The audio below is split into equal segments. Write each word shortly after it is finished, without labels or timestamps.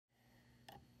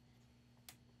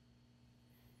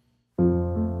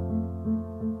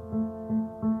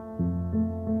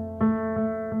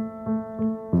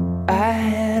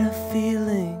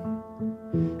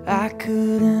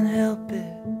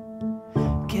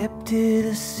kept it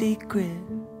a secret,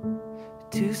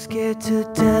 too scared to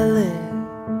tell it,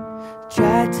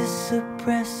 tried to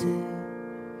suppress it.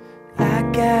 I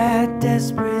got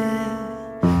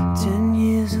desperate, 10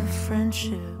 years of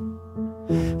friendship,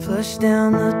 flushed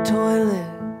down the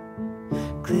toilet,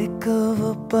 click of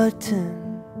a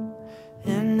button,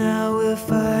 and now we're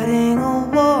fighting a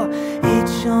war,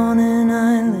 each on an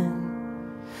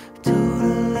island,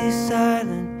 totally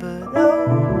silent, but oh,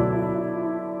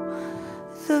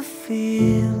 the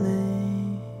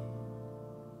feeling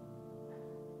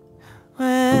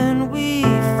when we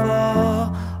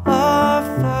fall off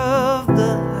of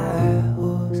the high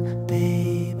horse,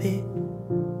 baby,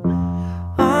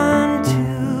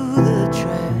 onto the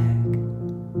track,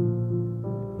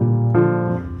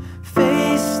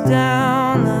 face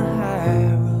down the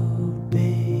high road,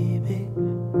 baby,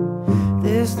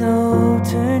 there's no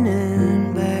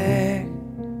turning back.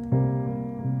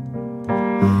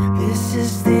 This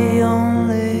is the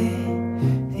only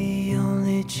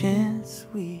chance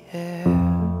we have.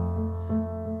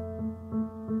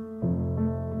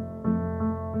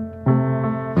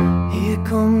 Here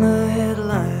come the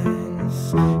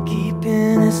headlines,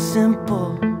 keeping it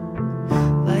simple,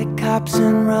 like cops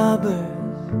and robbers,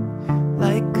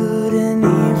 like good and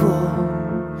evil,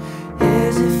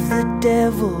 as if the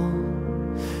devil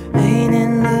ain't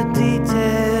in the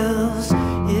details.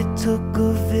 It took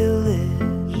a village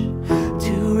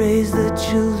to raise the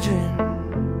children,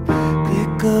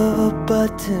 click of a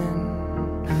button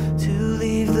to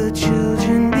leave the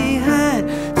children behind,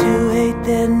 to hate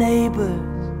their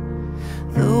neighbors,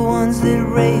 the ones that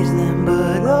raised them,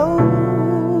 but oh,